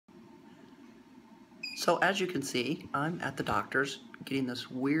So as you can see, I'm at the doctor's getting this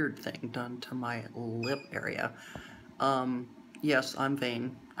weird thing done to my lip area. Yes, I'm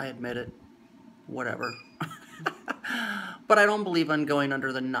vain. I admit it. Whatever. But I don't believe in going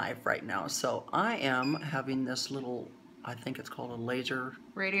under the knife right now. So I am having this little, I think it's called a laser.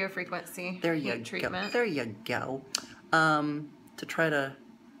 Radio frequency There you heat treatment. go. There you go. To try to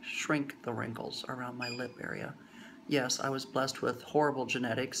shrink the wrinkles around my lip area. Yes, I was blessed with horrible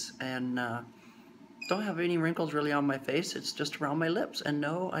genetics and don't have any wrinkles really on my face. It's just around my lips. And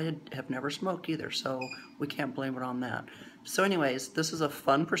no, I have never smoked either, so we can't blame it on that. So anyways, this is a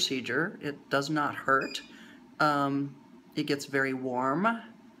fun procedure. It does not hurt. It gets very warm.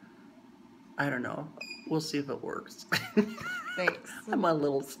 I don't know. We'll see if it works. Thanks. I'm a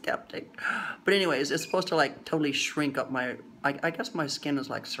little skeptic. But anyways, it's supposed to like totally shrink up my, I guess my skin is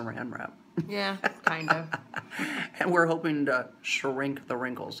like saran wrap. Yeah, kind of. And we're hoping to shrink the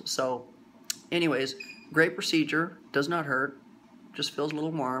wrinkles. So anyways, great procedure, does not hurt, just feels a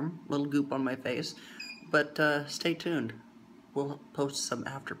little warm, little goop on my face. But stay tuned. We'll post some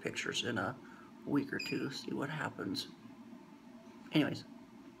after pictures in a week or two, see what happens. Anyways,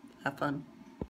 have fun.